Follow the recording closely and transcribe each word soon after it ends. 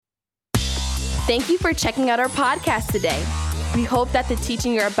Thank you for checking out our podcast today. We hope that the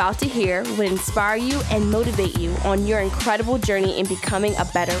teaching you're about to hear will inspire you and motivate you on your incredible journey in becoming a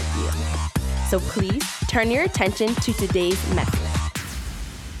better you. So please turn your attention to today's message.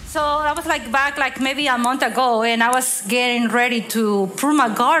 So I was back maybe a month ago, and I was getting ready to prune my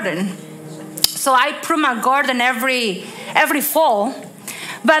garden. So I prune my garden every fall.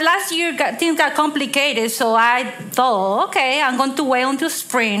 But last year things got complicated, so I thought, okay, I'm going to wait until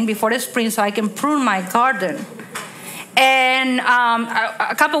spring, before the spring, so I can prune my garden. And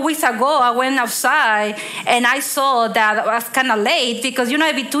a couple weeks ago, I went outside and I saw that I was kind of late because,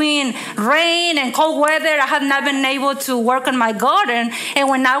 between rain and cold weather, I had not been able to work on my garden. And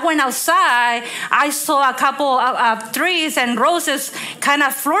when I went outside, I saw a couple of trees and roses kind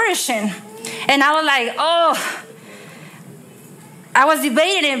of flourishing. And I was like, oh, I was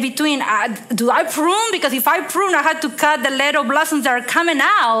debating in between, do I prune? Because if I prune, I had to cut the little blossoms that are coming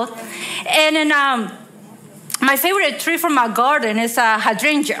out. And then my favorite tree from my garden is a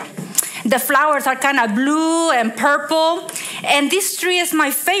hydrangea. The flowers are kind of blue and purple. And this tree is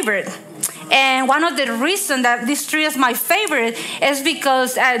my favorite. And one of the reasons that this tree is my favorite is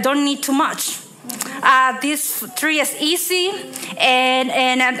because I don't need too much. This tree is easy.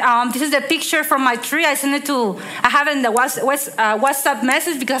 And this is the picture from my tree. I have it in the WhatsApp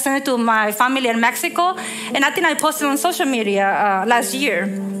message because I sent it to my family in Mexico. And I think I posted on social media last year.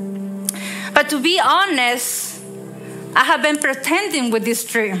 But to be honest, I have been pretending with this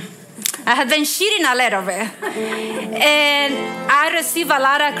tree. I have been cheating a little bit. And I receive a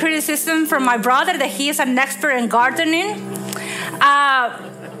lot of criticism from my brother that he is an expert in gardening.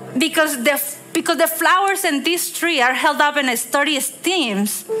 Because the flowers in this tree are held up in sturdy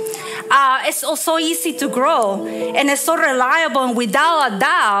stems. It's also easy to grow. And it's so reliable, and without a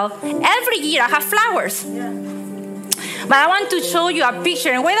doubt, every year I have flowers. But I want to show you a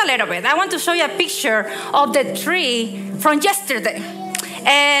picture, and wait a little bit. I want to show you a picture of the tree from yesterday.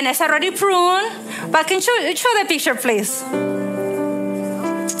 And it's already pruned, but can you show the picture, please?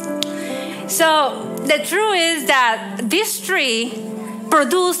 So the truth is that this tree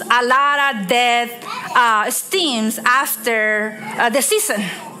produced a lot of dead stems after the season.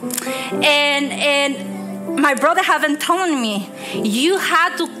 And my brother have been telling me, you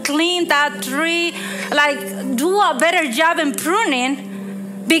had to clean that tree, do a better job in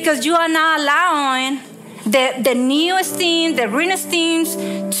pruning, because you are not allowing the new stems, the green stems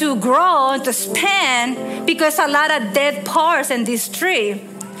to grow, to expand, because a lot of dead parts in this tree.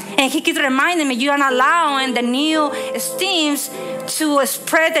 And he keeps reminding me, you are not allowing the new stems to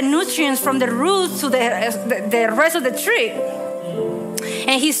spread the nutrients from the roots to the rest of the tree.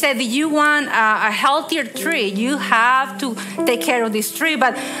 And he said, if you want a healthier tree, you have to take care of this tree.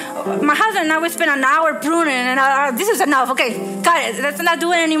 But my husband and I, we spent an hour pruning, and this is enough. Okay, got it. Let's not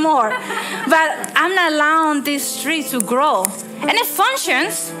do it anymore. But I'm not allowing this tree to grow. And it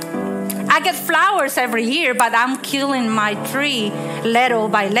functions. I get flowers every year, but I'm killing my tree little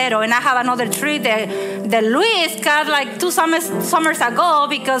by little. And I have another tree that Luis got 2 summers ago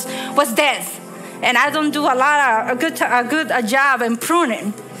because it was dead. And I don't do a good job in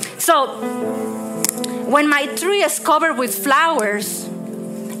pruning. So when my tree is covered with flowers,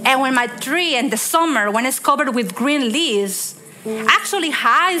 and when my tree in the summer, when it's covered with green leaves, actually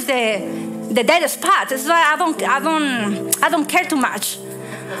hides the dead spots. It's why I don't care too much.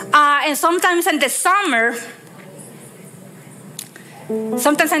 And sometimes in the summer,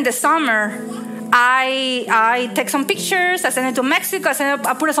 I take some pictures, I send it to Mexico,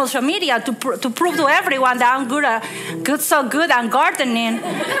 I put it on social media to prove to everyone that I'm so good at gardening.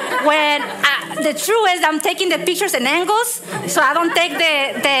 When the truth is I'm taking the pictures in angles, so I don't take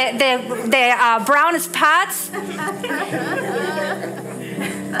the brown spots.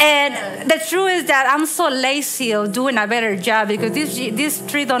 And the truth is that I'm so lazy of doing a better job, because this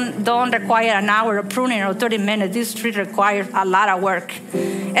tree don't require an hour of pruning or 30 minutes. This tree requires a lot of work.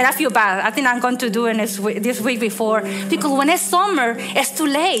 And I feel bad. I think I'm going to do it this week before, because when it's summer, it's too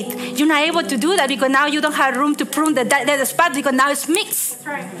late. You're not able to do that because now you don't have room to prune the spot, because now it's mixed.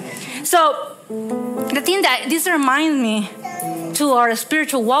 That's right. So the thing that this reminds me to our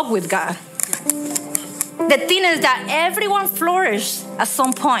spiritual walk with God. The thing is that everyone flourishes at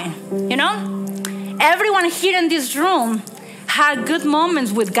some point, Everyone here in this room had good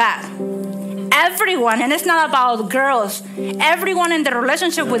moments with God. Everyone, and it's not about girls. Everyone in the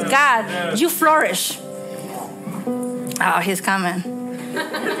relationship with God, you flourish. Oh, he's coming.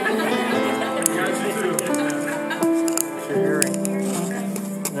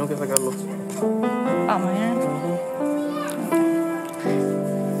 Oh, man.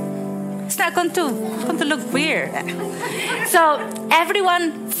 not going to look weird. So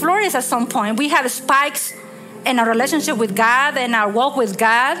everyone flourishes at some point. We have spikes in our relationship with God and our walk with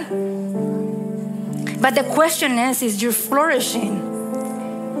God. But the question is your flourishing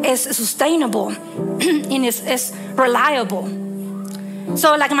is sustainable and is reliable?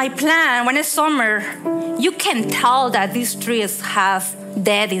 So like my plan, when it's summer, you can tell that these trees have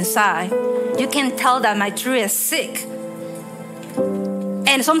dead inside. You can tell that my tree is sick.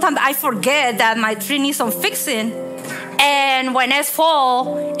 And sometimes I forget that my tree needs some fixing. And when it's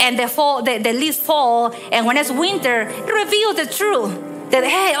fall, and the leaves fall, and when it's winter, it reveals the truth. That,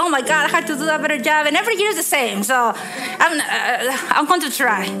 hey, oh my God, I had to do a better job. And every year is the same. So I'm going to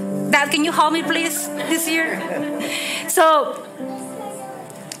try. Dad, can you help me, please, this year?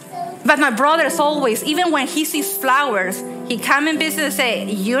 But my brother is always, even when he sees flowers, he come and visit and say,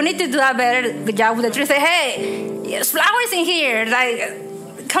 you need to do a better job with the tree. Say, hey, there's flowers in here.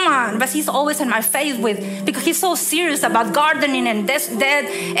 Like, come on. But he's always in my face because he's so serious about gardening and dead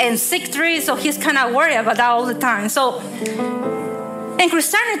and sick trees. So he's kind of worried about that all the time. So in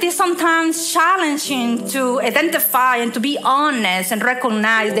Christianity, it's sometimes challenging to identify and to be honest and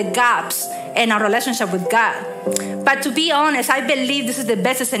recognize the gaps in our relationship with God. But to be honest, I believe this is the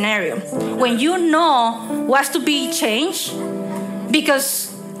best scenario. When you know what's to be changed,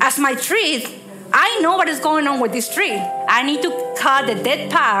 because as my tree, I know what is going on with this tree. I need to cut the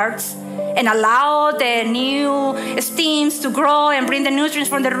dead parts and allow the new stems to grow and bring the nutrients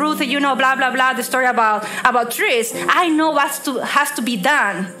from the root, blah, blah, blah, the story about trees. I know what has to be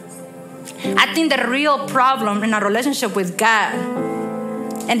done. I think the real problem in our relationship with God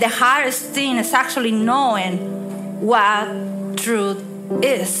and the hardest thing is actually knowing what truth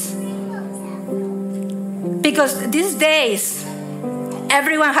is. Because these days,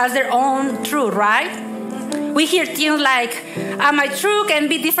 everyone has their own truth, right? We hear things like, my truth can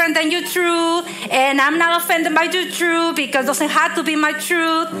be different than your truth, and I'm not offended by your truth because it doesn't have to be my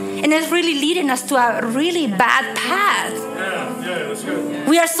truth. And it's really leading us to a really bad path. Yeah, that's good.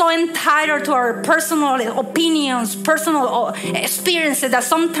 We are so entitled to our personal opinions, personal experiences, that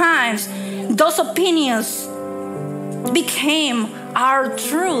sometimes those opinions became our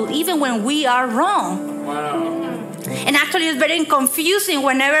truth, even when we are wrong. Wow. And actually, it's very confusing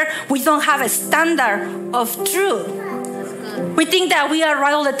whenever we don't have a standard of truth. We think that we are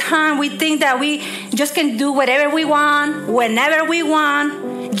right all the time. We think that we just can do whatever we want, whenever we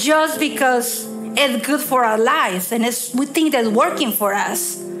want, just because it's good for our lives. And we think that's working for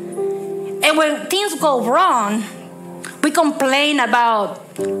us. And when things go wrong, we complain about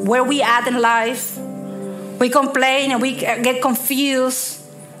where we at in life. We complain and we get confused.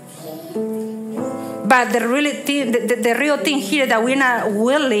 But the real thing here is that we're not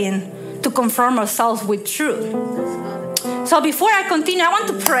willing to conform ourselves with truth. So before I continue, I want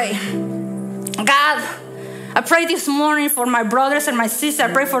to pray. God, I pray this morning for my brothers and my sisters.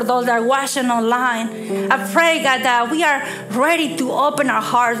 I pray for those that are watching online. I pray, God, that we are ready to open our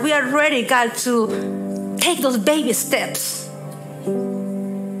hearts. We are ready, God, to take those baby steps.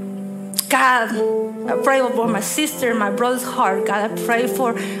 God, I pray for my sister, my brother's heart, God. I pray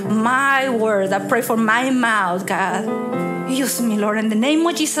for my words. I pray for my mouth, God. Use me, Lord. In the name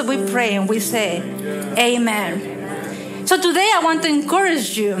of Jesus, we pray and we say, amen. So today I want to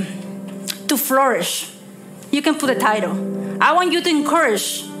encourage you to flourish. You can put a title. I want you to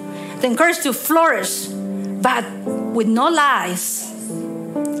encourage to flourish, but with no lies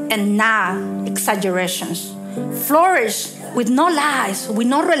and not exaggerations. Flourish with no lies, with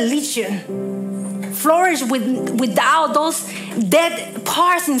no religion. Flourish without those dead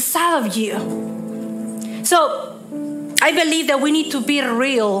parts inside of you. So I believe that we need to be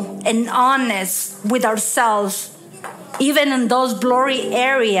real and honest with ourselves. Even in those blurry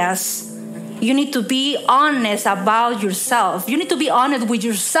areas, you need to be honest about yourself. You need to be honest with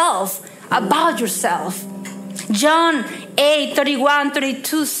yourself about yourself. John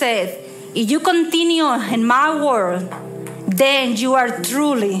 8:31-32 said, if you continue in my word, then you are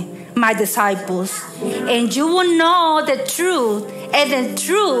truly my disciples. And you will know the truth, and the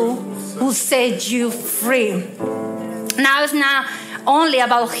truth will set you free. Now it's not only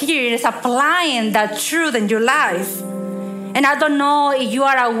about hearing, it's applying that truth in your life. And I don't know if you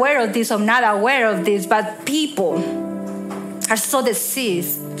are aware of this or not aware of this, but people are so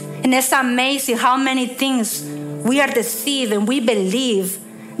deceived. And it's amazing how many things we are deceived and we believe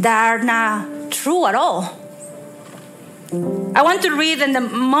that are not true at all. I want to read a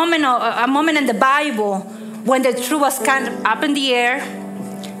moment in the Bible when the truth was kind of up in the air,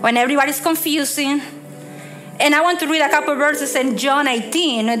 when everybody's confusing, And I want to read a couple verses in John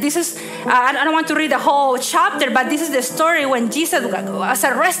 18. This is, I don't want to read the whole chapter, but this is the story when Jesus was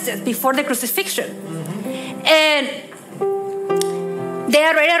arrested before the crucifixion. And they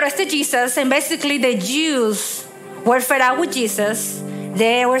already arrested Jesus, and basically the Jews were fed up with Jesus.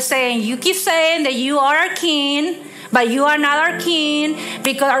 They were saying, you keep saying that you are our king, but you are not our king,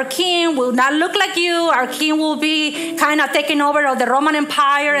 because our king will not look like you. Our king will be kind of taking over of the Roman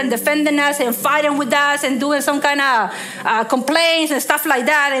Empire and defending us and fighting with us and doing some kind of complaints and stuff like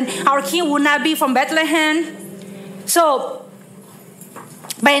that. And our king will not be from Bethlehem. So,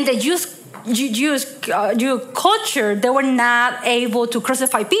 but in the Jewish culture, they were not able to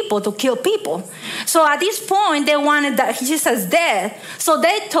crucify people, to kill people. So at this point, they wanted that Jesus dead. So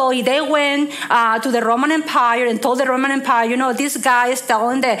they went to the Roman Empire and told the Roman Empire, you know, this guy is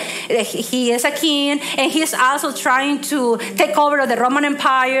telling that he is a king, and he's also trying to take over the Roman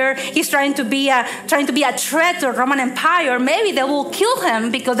Empire. He's trying to be a threat to the Roman Empire. Maybe they will kill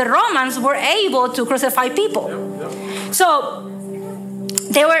him because the Romans were able to crucify people. So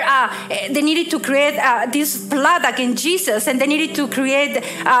they needed to create this plot against Jesus, and they needed to create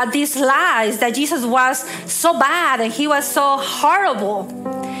these lies that Jesus was so bad and he was so horrible.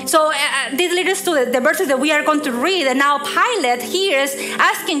 So this leads us to the verses that we are going to read. And now Pilate here is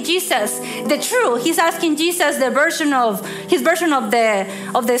asking Jesus the truth. He's asking Jesus his version of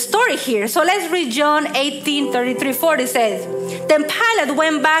the story here. So let's read John 18:33-40. It says, then Pilate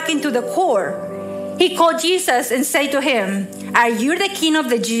went back into the court. He called Jesus and said to him, are you the king of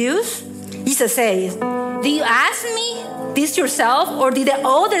the Jews? Jesus says, do you ask me this yourself, or did the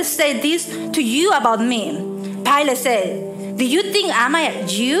others say this to you about me? Pilate said, do you think I'm a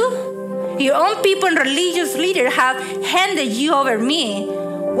Jew? Your own people and religious leaders have handed you over me.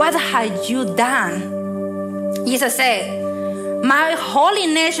 What have you done? Jesus said, my holy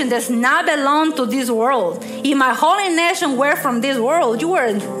nation does not belong to this world. If my holy nation were from this world,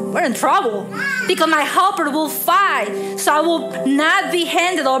 we're in trouble, because my helper will fight, so I will not be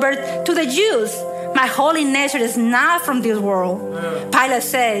handed over to the Jews. My holy nation is not from this world. Pilate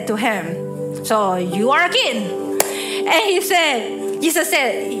said to him, so you are a king? And Jesus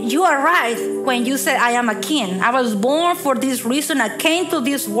said, you are right when you said I am a king. I was born for this reason. I came to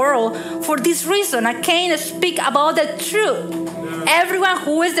this world for this reason. I came to speak about the truth. Everyone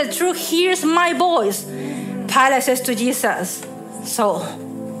who is the truth hears my voice. Pilate says to Jesus, so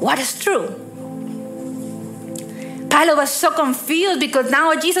what is true? Pilate was so confused because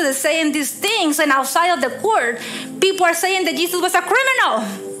now Jesus is saying these things, and outside of the court, people are saying that Jesus was a criminal.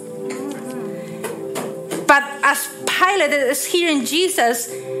 But as Pilate is hearing Jesus,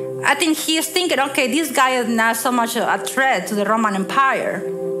 I think he is thinking, okay, this guy is not so much a threat to the Roman Empire.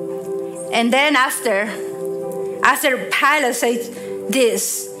 And then after Pilate said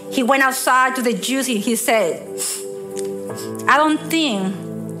this, he went outside to the Jews and he said, I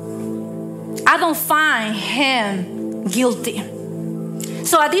don't find him guilty.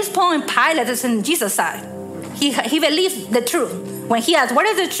 So at this point, Pilate is on Jesus' side. He believes the truth. When he asked, what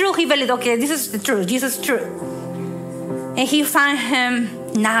is the truth? He believes, okay, this is the truth. Jesus is true. And he found him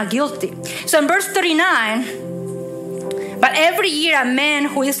not guilty. So in verse 39, but every year a man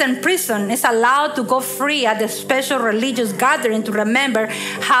who is in prison is allowed to go free at the special religious gathering to remember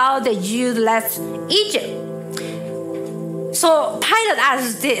how the Jews left Egypt. So Pilate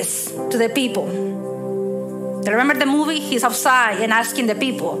asked this to the people. Remember the movie? He's outside and asking the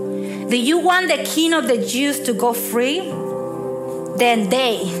people, do you want the king of the Jews to go free? Then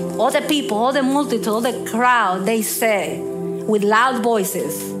they, all the people, all the multitude, all the crowd, they say with loud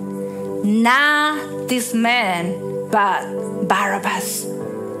voices, not this man, but Barabbas.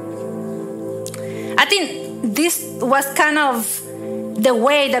 I think this was kind of the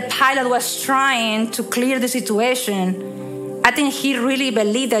way that Pilate was trying to clear the situation. I think he really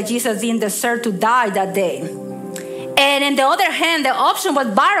believed that Jesus didn't deserve to die that day. And on the other hand, the option was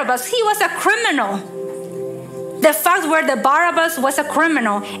Barabbas. He was a criminal. The fact were that Barabbas was a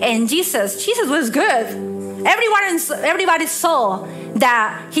criminal and Jesus was good. Everybody saw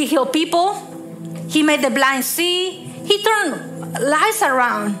that he healed people. He made the blind see. He turned lives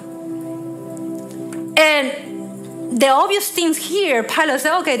around. And the obvious things here, Pilate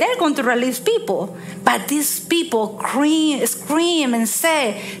said, okay, they're going to release people. But these people scream and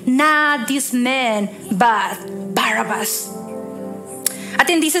say, not this man, but Barabbas. I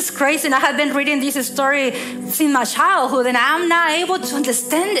think this is crazy, and I have been reading this story since my childhood, and I'm not able to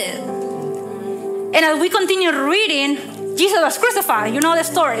understand it. And as we continue reading, Jesus was crucified. You know the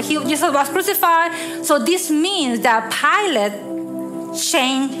story. Jesus was crucified. So this means that Pilate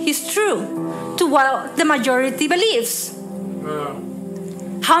changed his truth to what the majority believes.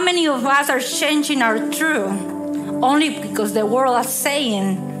 How many of us are changing our truth only because the world is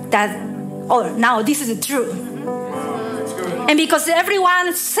saying that, oh, now this is the truth? And because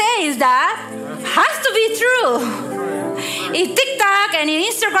everyone says that, has to be true. If TikTok and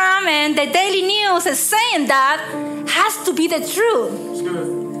Instagram and the daily news is saying that, has to be the truth.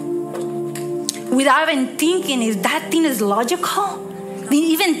 Without even thinking if that thing is logical,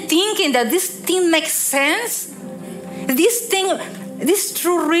 even thinking that this thing makes sense, this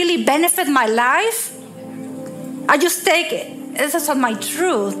truth really benefit my life, I just take it. This is my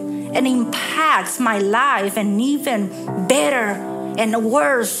truth, and impacts my life in even better and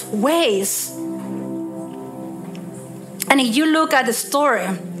worse ways. And if you look at the story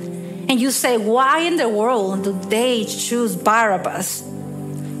and you say, why in the world do they choose Barabbas?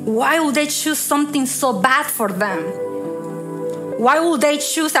 Why would they choose something so bad for them? Why would they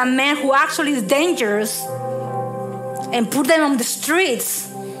choose a man who actually is dangerous and put them on the streets?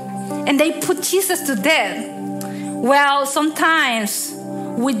 And they put Jesus to death. Well, sometimes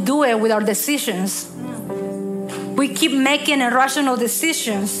we do it with our decisions. We keep making irrational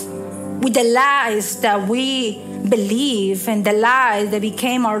decisions with the lies that we believe and the lies that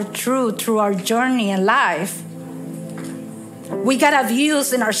became our truth through our journey in life. We got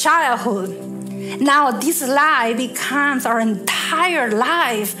abused in our childhood. Now this lie becomes our entire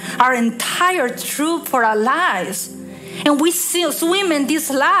life, our entire truth for our lives. And we still swim in these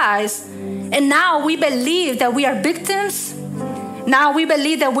lies. And now we believe that we are victims. Now we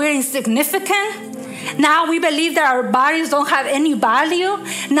believe that we're insignificant. Now we believe that our bodies don't have any value.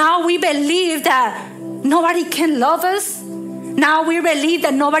 Now we believe that nobody can love us. Now we believe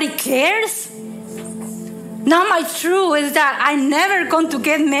that nobody cares. Now my truth is that I'm never going to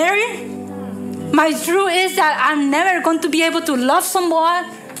get married. My truth is that I'm never going to be able to love someone.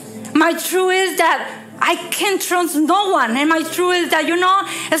 My truth is that I can't trust no one. And my truth is that,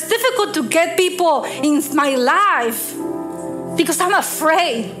 it's difficult to get people in my life because I'm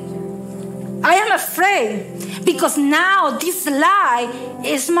afraid. I am afraid because now this lie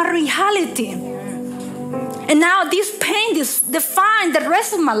is my reality. And now this pain defines the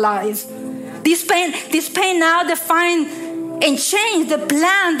rest of my life. This pain now defines and change the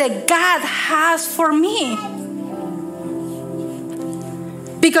plan that God has for me.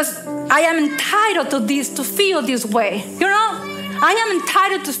 Because I am entitled to this, to feel this way. I am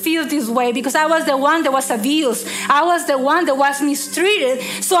entitled to feel this way because I was the one that was abused. I was the one that was mistreated.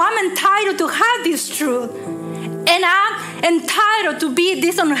 So I'm entitled to have this truth. And I'm entitled to be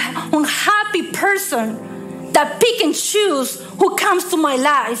this unhappy person that pick and choose who comes to my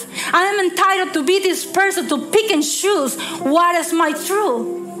life. I am entitled to be this person to pick and choose what is my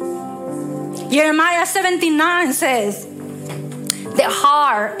truth. Jeremiah 17:9 says, the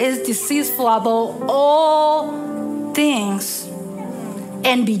heart is deceitful above all things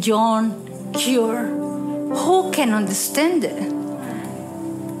and beyond cure. Who can understand it?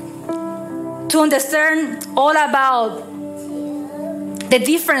 To understand all about the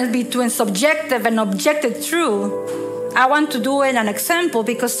difference between subjective and objective truth, I want to do it an example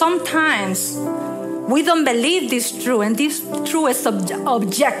because sometimes we don't believe this truth, and this truth is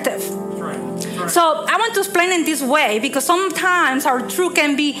objective. So I want to explain it this way because sometimes our truth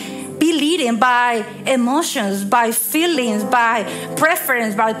can be leading by emotions, by feelings, by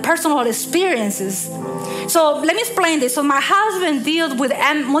preference, by personal experiences. So let me explain this. So my husband deals with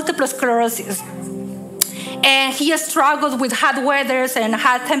multiple sclerosis. And he has struggled with hot weathers and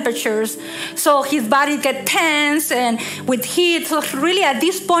hot temperatures. So his body gets tense and with heat. So really at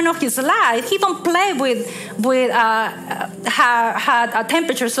this point of his life, he don't play with hot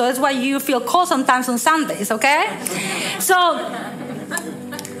temperatures. So that's why you feel cold sometimes on Sundays, okay?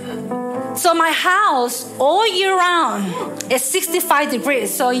 So my house all year round is 65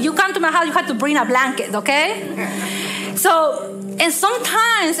 degrees. So you come to my house, you have to bring a blanket, okay? So, and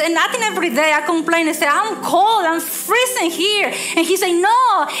sometimes, and I think every day I complain and say, I'm cold, I'm freezing here. And he say,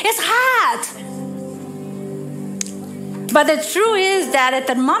 no, it's hot. But the truth is that the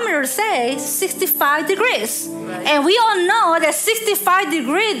thermometer says 65 degrees. And we all know that 65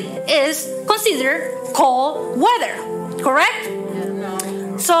 degrees is considered cold weather, correct?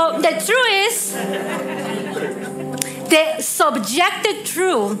 So the truth is, the subjective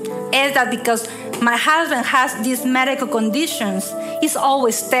truth is that because my husband has these medical conditions, he's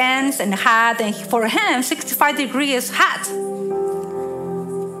always tense and hot, and for him, 65 degrees is hot.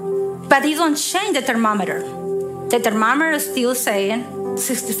 But he don't change the thermometer. The thermometer is still saying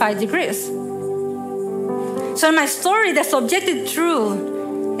 65 degrees. So in my story, the subjective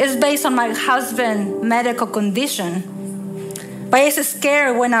truth is based on my husband's medical condition. But it's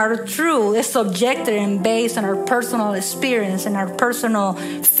scary when our truth is subjected and based on our personal experience and our personal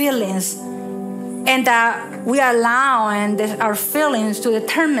feelings, and that we are allowing our feelings to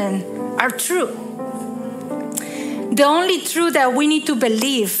determine our truth. The only truth that we need to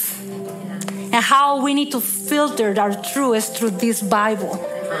believe and how we need to filter our truth is through this Bible,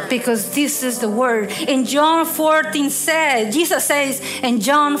 because this is the word. In John 14 says, Jesus says in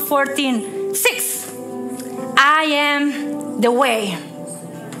John 14:6, I am the way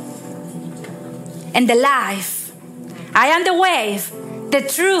and the life. I am the way, the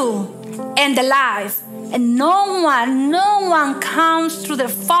truth, and the life. And no one comes through the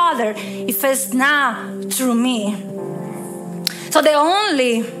Father if it's not through me. So the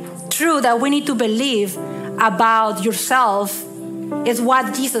only truth that we need to believe about yourself is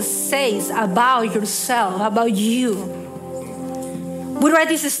what Jesus says about yourself, about you. We read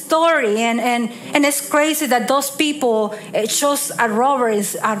this story, and it's crazy that those people chose a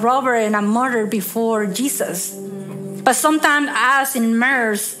robber and a murderer before Jesus. But sometimes us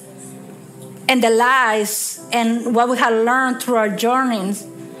immersed in the lies and what we have learned through our journeys,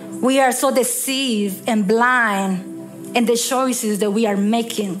 we are so deceived and blind in the choices that we are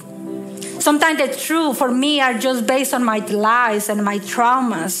making. Sometimes the truth for me are just based on my lies and my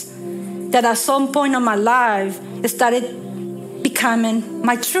traumas that at some point in my life started becoming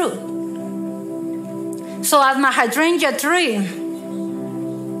my truth. So as my hydrangea tree,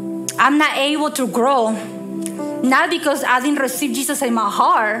 I'm not able to grow, not because I didn't receive Jesus in my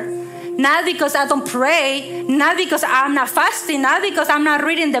heart, not because I don't pray, not because I'm not fasting, not because I'm not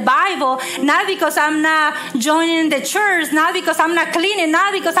reading the Bible, not because I'm not joining the church, not because I'm not cleaning,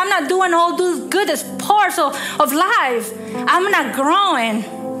 not because I'm not doing all those good parts of life. I'm not growing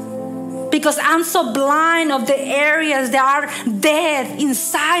because I'm so blind of the areas that are dead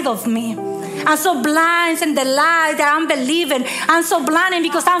inside of me. I'm so blind in the lie that I'm believing. I'm so blind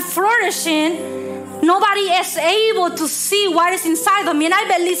because I'm flourishing. Nobody is able to see what is inside of me. And I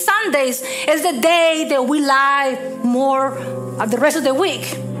believe Sundays is the day that we lie more of the rest of the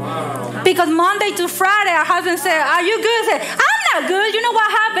week. Wow. Because Monday to Friday, our husband said, are you good? I said, I'm not good. You know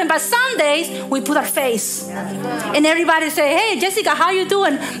what happened? But Sundays, we put our face. And everybody say, hey, Jessica, how you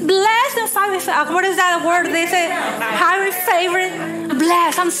doing? Blessed and favored. What is that word they say? Highly favored.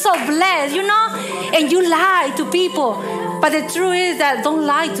 Blessed. I'm so blessed, you know? And you lie to people. But the truth is that don't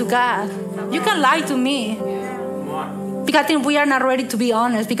lie to God. You can lie to me. Because I think we are not ready to be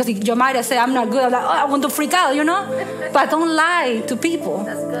honest. Because you might have said, I'm not good. I'm like, oh, I want to freak out, you know? But don't lie to people.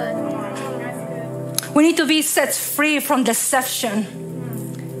 That's good. We need to be set free from deception.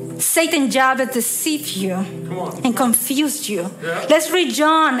 Satan's job is to deceive you and confuse you. Yeah. Let's read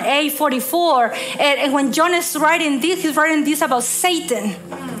John 8:44. And when John is writing this, he's writing this about Satan.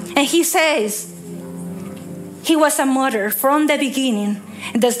 And he says, he was a murderer from the beginning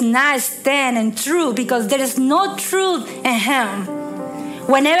and does not stand in truth because there is no truth in him.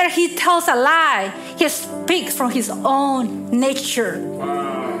 Whenever he tells a lie, he speaks from his own nature.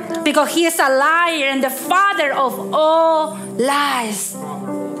 Wow. Because he is a liar and the father of all lies.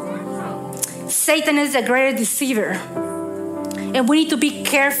 Satan is the greatest deceiver. And we need to be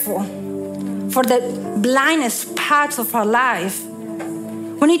careful for the blindest parts of our life.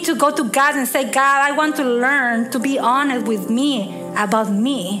 We need to go to God and say, God, I want to learn to be honest with me about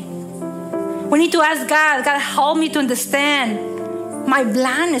me. We need to ask God, God, help me to understand my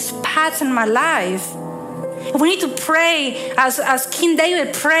blindest parts in my life. We need to pray as King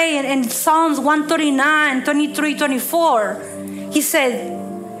David prayed in Psalms 139, 23, 24. He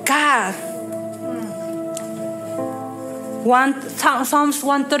said, God, Psalms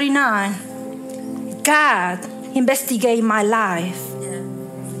 139, God, investigate my life.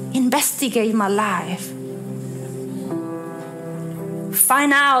 Investigate my life.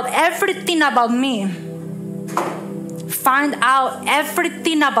 Find out everything about me. Find out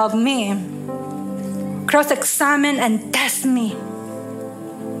everything about me. Cross-examine and test me.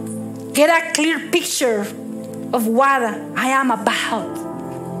 Get a clear picture of what I am about.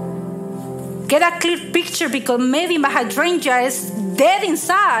 Get a clear picture because maybe my hydrangea is dead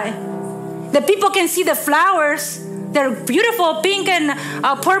inside. The people can see the flowers. They're beautiful, pink and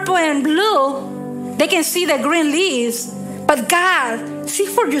purple and blue. They can see the green leaves. But God, see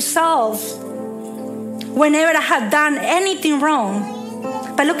for yourselves. Whenever I have done anything wrong.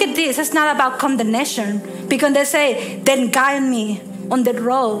 But look at this. It's not about condemnation. Because they say, then guide me on the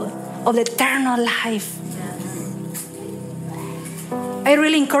road of the eternal life. I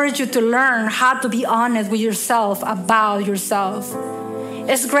really encourage you to learn how to be honest with yourself about yourself.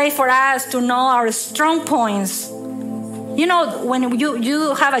 It's great for us to know our strong points. You know, when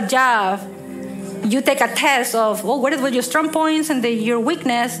you have a job you take a test of, what are your strong points and your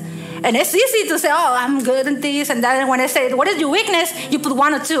weakness? And it's easy to say, I'm good at this and that. And when I say, what is your weakness? You put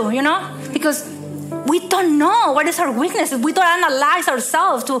 1 or 2, because we don't know what is our weaknesses. We don't analyze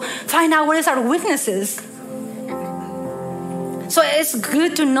ourselves to find out what is our weaknesses. So it's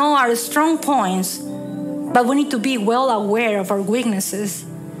good to know our strong points, but we need to be well aware of our weaknesses.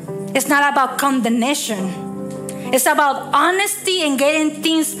 It's not about condemnation. It's about honesty and getting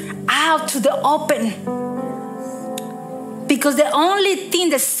things out to the open. Because the only thing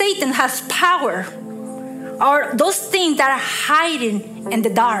that Satan has power are those things that are hiding in the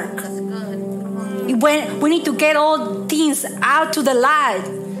dark. When we need to get all things out to the light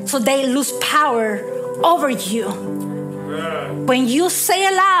so they lose power over you. When you say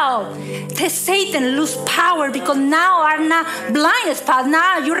aloud, Satan lose power because now I'm not blind spot.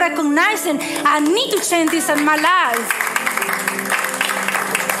 Now you're recognizing I need to change this in my life.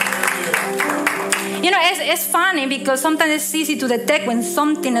 It's funny because sometimes it's easy to detect when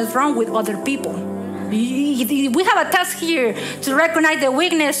something is wrong with other people. We have a task here to recognize the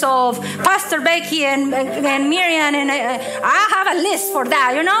weakness of Pastor Becky and Miriam, and I have a list for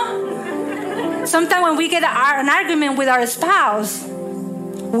that, Sometimes when we get an argument with our spouse,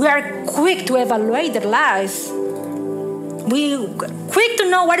 we are quick to evaluate their lives. We quick to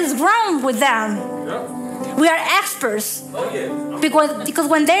know what is wrong with them. Yeah. We are experts. Because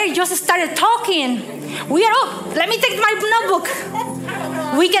when they just started talking, let me take my notebook.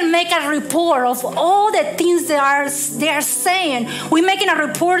 We can make a report of all the things they are saying. We're making a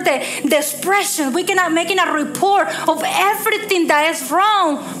report, the expression. We are making a report of everything that is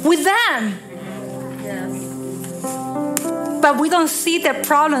wrong with them. But we don't see the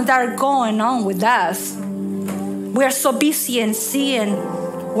problems that are going on with us. We are so busy in seeing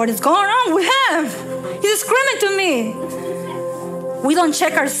what is going on with him. He's screaming to me. We don't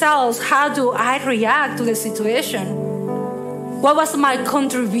check ourselves. How do I react to the situation? What was my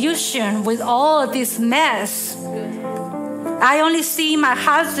contribution with all this mess? I only see my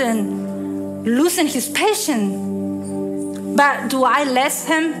husband losing his patience. But do I let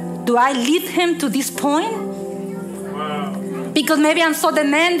him? Do I lead him to this point? Because maybe I'm so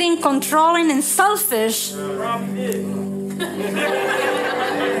demanding, controlling, and selfish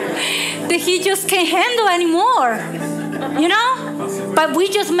that he just can't handle anymore. But we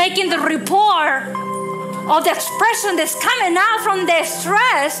just making the report of the expression that's coming out from the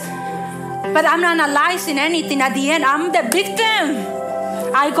stress. But I'm not analyzing anything. At the end, I'm the victim.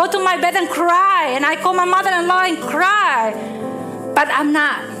 I go to my bed and cry, and I call my mother-in-law and cry. But I'm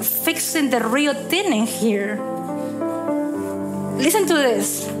not fixing the real thing in here. Listen to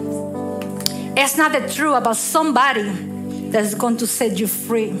this. It's not the truth about somebody that's going to set you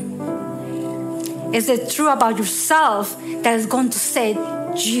free. It's the truth about yourself that is going to set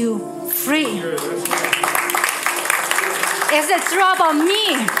you free. It's the truth about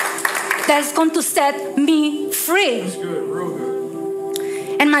me that's going to set me free.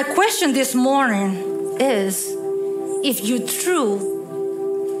 And my question this morning is, if your truth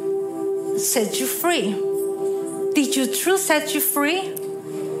set you free, did your truth set you free?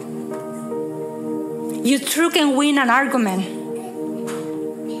 Your truth can win an argument.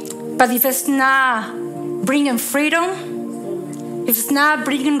 But if it's not bringing freedom, if it's not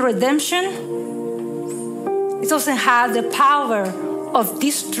bringing redemption, it doesn't have the power of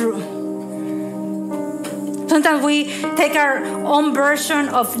this truth. Sometimes we take our own version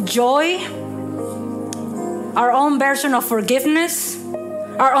of joy, our own version of forgiveness,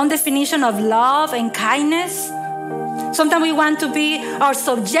 our own definition of love and kindness. Sometimes we want to be our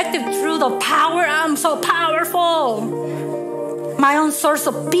subjective truth of power. I'm so powerful. My own source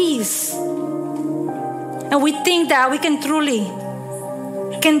of peace. And we think that we can truly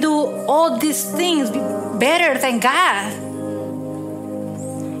do all these things better than God.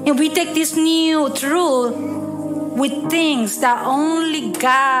 And we take this new truth with things that only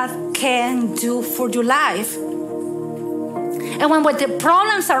God can do for your life. And when the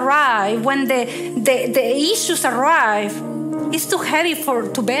problems arrive, when the issues arrive, it's too heavy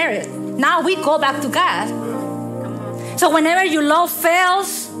to bear it. Now we go back to God. So whenever your love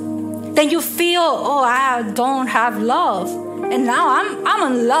fails, then you feel, I don't have love. And now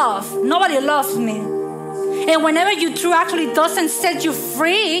I'm in love. Nobody loves me. And whenever your truth actually doesn't set you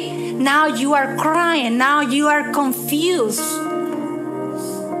free, now you are crying. Now you are confused.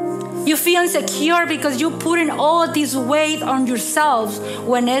 You feel insecure because you're putting all this weight on yourselves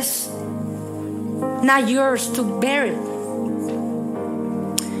when it's not yours to bear it.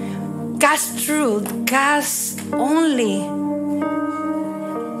 God's truth, God's only,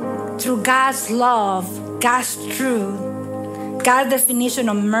 through God's love, God's truth, God's definition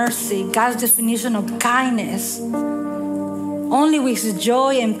of mercy, God's definition of kindness. Only with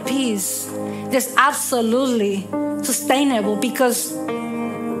joy and peace, that's absolutely sustainable, because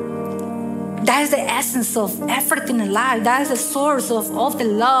that is the essence of everything in life. That is the source of all the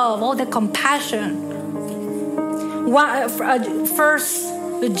love, all the compassion.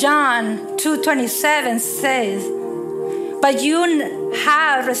 1 John 2:27 says, but you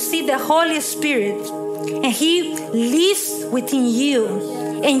have received the Holy Spirit, and He lives within you,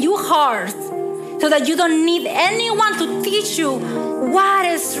 in your heart, so that you don't need anyone to teach you what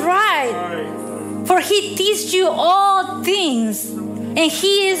is right. For He teaches you all things, and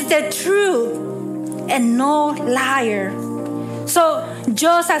He is the truth and no liar. So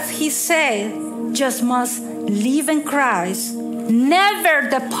just as He said, just must live in Christ. Never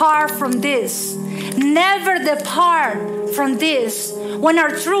depart from this. Never depart from this. When our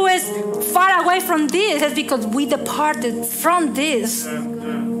truth is far away from this, it's because we departed from this.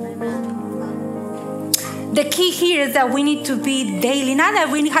 The key here is that we need to be daily. Not that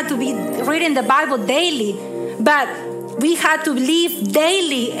we have to be reading the Bible daily, but we have to live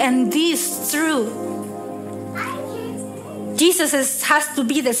daily in this truth. Jesus has to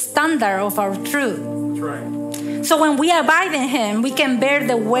be the standard of our truth. That's right. So when we abide in Him, we can bear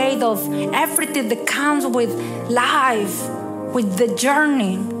the weight of everything that comes with life, with the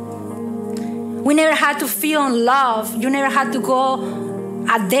journey. We never had to feel love. You never had to go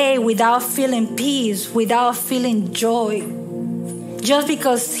a day without feeling peace, without feeling joy. Just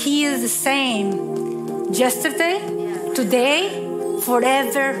because He is the same yesterday, today,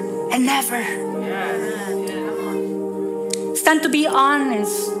 forever, and ever. It's time to be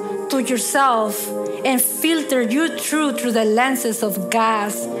honest to yourself and filter your truth through the lenses of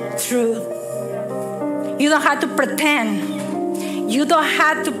God's truth. You don't have to pretend. You don't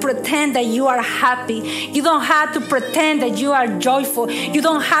have to pretend that you are happy. You don't have to pretend that you are joyful. You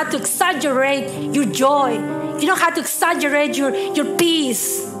don't have to exaggerate your joy. You don't have to exaggerate your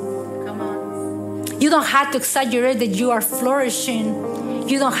peace. Come on. You don't have to exaggerate that you are flourishing.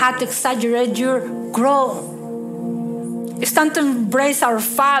 You don't have to exaggerate your growth. It's time to embrace our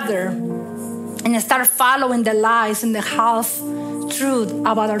Father and start following the lies and the half truth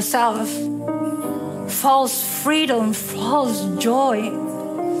about ourselves. False freedom, false joy.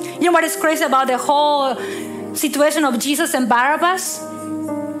 You know what is crazy about the whole situation of Jesus and Barabbas?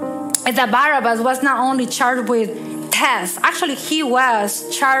 Is that Barabbas was not only charged with theft. Actually, he was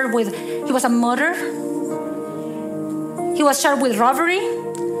a murderer. He was charged with robbery.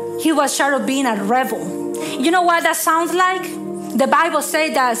 He was charged with being a rebel. You know what that sounds like? The Bible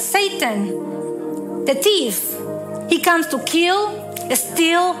says that Satan, the thief, he comes to kill,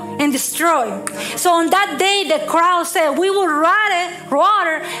 steal, and destroy. So on that day, the crowd said, we would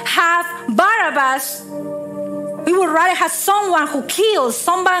rather have Barabbas. We would rather have someone who kills,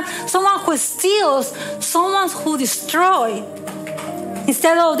 someone who steals, someone who destroys,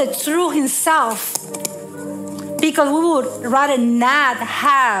 instead of the truth himself. Because we would rather not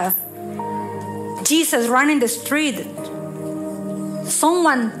have Jesus running the street.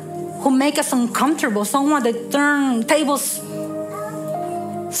 Someone who makes us uncomfortable, someone that turns tables,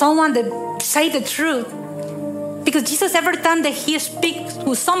 someone that say the truth. Because Jesus, every time that He speaks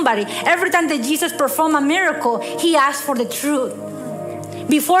to somebody, every time that Jesus performed a miracle, He asked for the truth.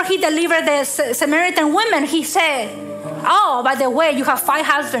 Before He delivered the Samaritan woman, He said, oh, by the way, you have 5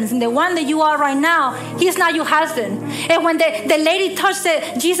 husbands, and the one that you are right now, he's not your husband. And when the lady touched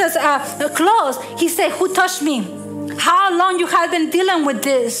Jesus' clothes, He said, who touched me? How long you have been dealing with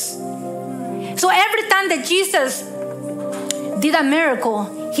this? So every time that Jesus did a miracle,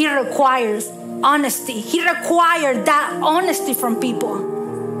 He requires honesty. He required that honesty from people.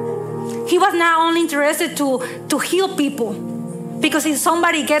 He was not only interested to heal people, because if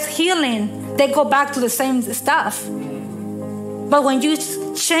somebody gets healing, they go back to the same stuff. But when you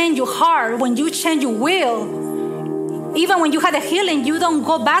change your heart, when you change your will, even when you had a healing, you don't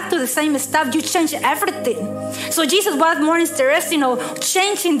go back to the same stuff. You change everything. So Jesus was more interested in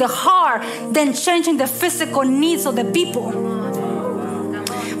changing the heart than changing the physical needs of the people.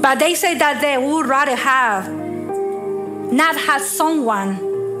 But they say that they would rather not have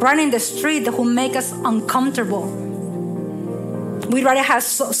someone running the street who make us uncomfortable. We'd rather have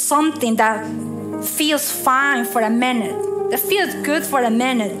something that feels fine for a minute, that feels good for a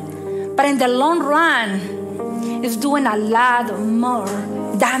minute, but in the long run, it's doing a lot more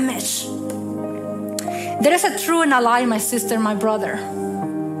damage. There is a truth and a lie, my sister, my brother.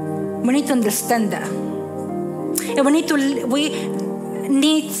 We need to understand that. And we need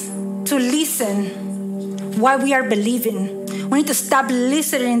to listen what we are believing. We need to stop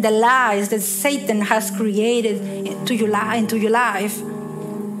listening to the lies that Satan has created into your life.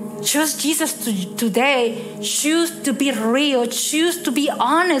 Choose Jesus today. Choose to be real. Choose to be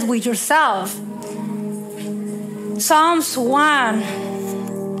honest with yourself. Psalms 1,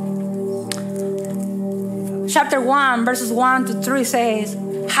 chapter 1, verses 1 to 3 says,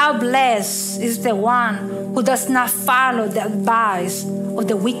 "How blessed is the one who does not follow the advice of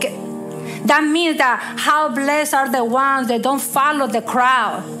the wicked." That means that how blessed are the ones that don't follow the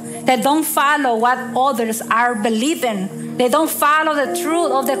crowd, that don't follow what others are believing. They don't follow the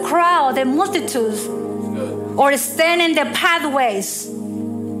truth of the crowd, the multitudes, or stand in the pathways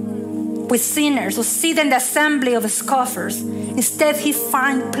with sinners, or sit in the assembly of scoffers. Instead, he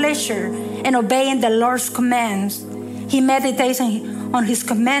finds pleasure in obeying the Lord's commands. He meditates on his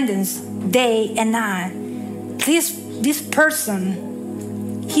commandments day and night. This person,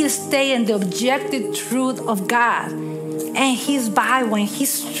 he stays in the objective truth of God and his Bible and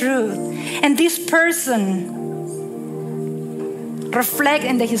his truth. And this person reflects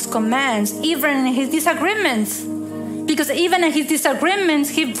in his commands, even in his disagreements. Because even in his disagreements,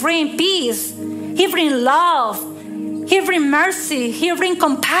 he brings peace, he brings love, he brings mercy, he brings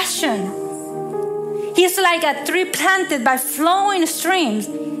compassion. He's like a tree planted by flowing streams.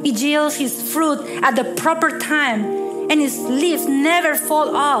 He yields his fruit at the proper time, and his leaves never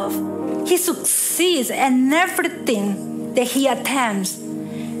fall off. He succeeds in everything that he attempts.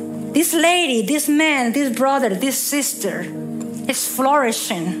 This lady, this man, this brother, this sister is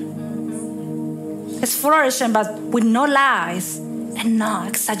flourishing. It's flourishing, but with no lies and no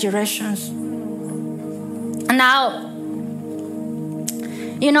exaggerations. And now,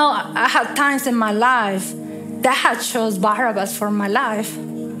 I had times in my life that I had chose Barabbas for my life.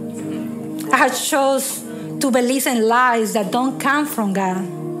 I had chose to believe in lies that don't come from God.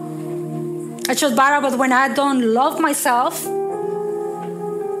 I chose Barabbas when I don't love myself.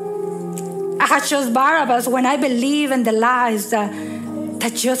 I had chose Barabbas when I believe in the lies that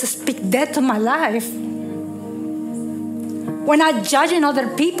just speak death to my life. When I'm judging other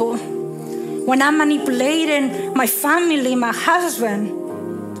people, when I'm manipulating my family, my husband,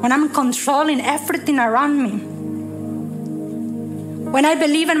 when I'm controlling everything around me, when I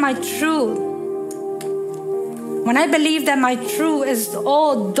believe in my truth, when I believe that my truth is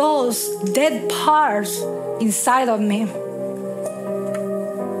all those dead parts inside of me.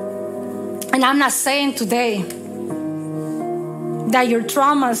 And I'm not saying today that your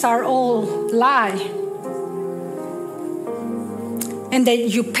traumas are all lie and that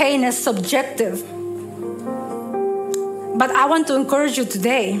your pain is subjective. But I want to encourage you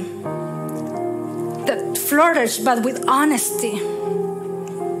today that flourish, but with honesty.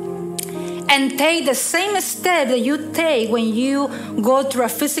 And take the same step that you take when you go through a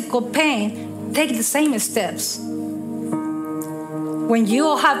physical pain. Take the same steps. When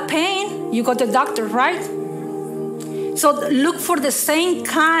you have pain, you go to the doctor, right? So look for the same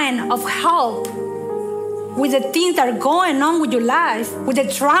kind of help with the things that are going on with your life, with the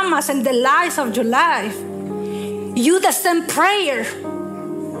traumas and the lies of your life. You the same prayer.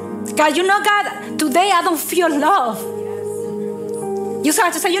 God, God, today I don't feel love. You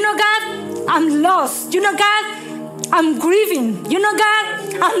start to say, God, I'm lost. God, I'm grieving. God,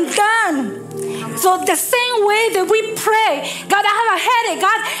 I'm done. So the same way that we pray, God, I have a headache,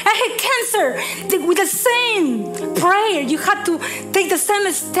 God, I had cancer. With the same prayer, you have to take the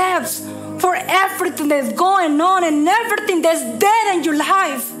same steps for everything that's going on and everything that's dead in your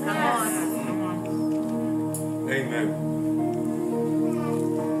life. Amen.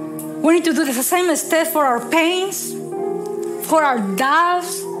 We need to do the same steps for our pains, for our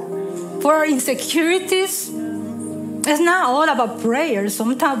doubts, for our insecurities. It's not all about prayer.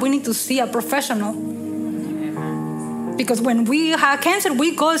 Sometimes we need to see a professional. Because when we have cancer,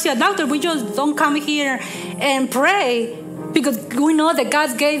 we go see a doctor. We just don't come here and pray because we know that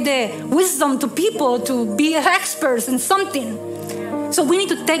God gave the wisdom to people to be experts in something. So we need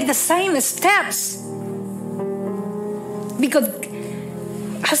to take the same steps. Because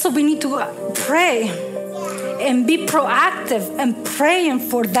also we need to pray and be proactive and praying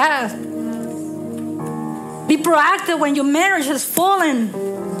for that. Be proactive when your marriage has fallen.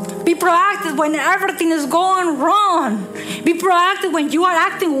 Be proactive when everything is going wrong. Be proactive when you are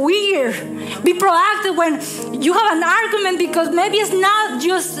acting weird. Be proactive when you have an argument because maybe it's not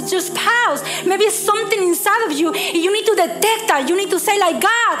just past. Maybe it's something inside of you. You need to detect that. You need to say like,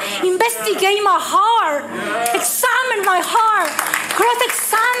 God, investigate my heart. Examine my heart.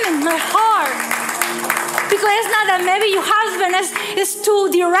 Cross-examine my heart. Because it's not that maybe your husband is too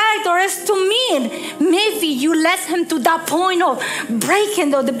direct or is too mean. Maybe you led him to that point of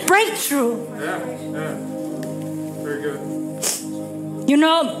breaking or the breakthrough. Yeah. Very good.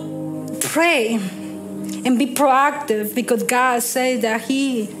 Pray and be proactive, because God says that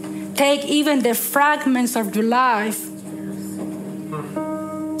He take even the fragments of your life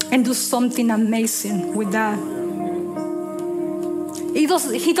and do something amazing with that.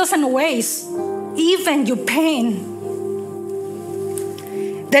 He doesn't waste even your pain.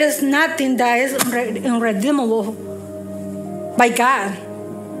 There is nothing that is irredeemable by God.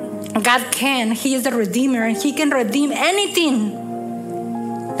 God can. He is the Redeemer, and He can redeem anything.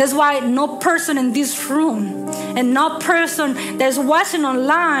 That's why no person in this room and no person that's watching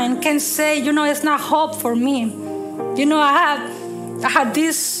online can say, it's not hope for me. I had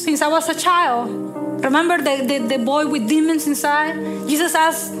this since I was a child. Remember the boy with demons inside? Jesus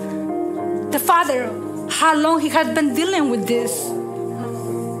asked the Father how long he had been dealing with this.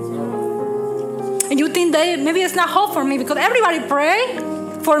 And you think that maybe it's not hope for me, because everybody pray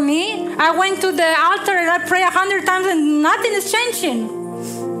for me. I went to the altar and I prayed 100 times and nothing is changing.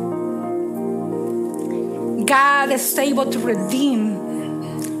 God is able to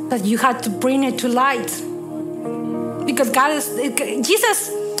redeem, but you have to bring it to light. Because Jesus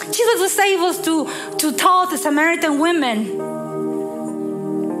was able to tell the Samaritan women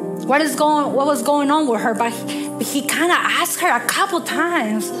what was going on with her, but he kind of asked her a couple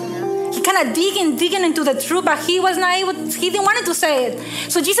times. He kind of digging into the truth, but he was not able. He didn't want to say it.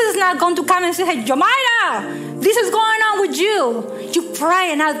 So Jesus is not going to come and say, "Hey, Jomaira, this is going on with you." You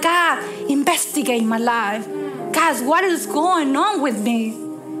pray and ask God, investigate my life. God, what is going on with me?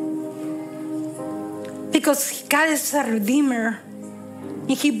 Because God is a Redeemer,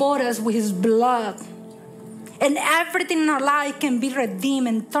 and He bought us with His blood. And everything in our life can be redeemed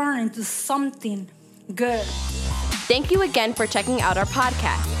and turned into something good. Thank you again for checking out our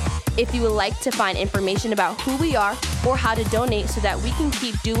podcast. If you would like to find information about who we are or how to donate so that we can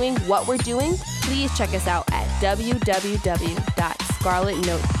keep doing what we're doing, please check us out at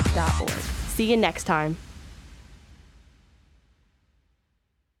www.scarletnote.org. See you next time.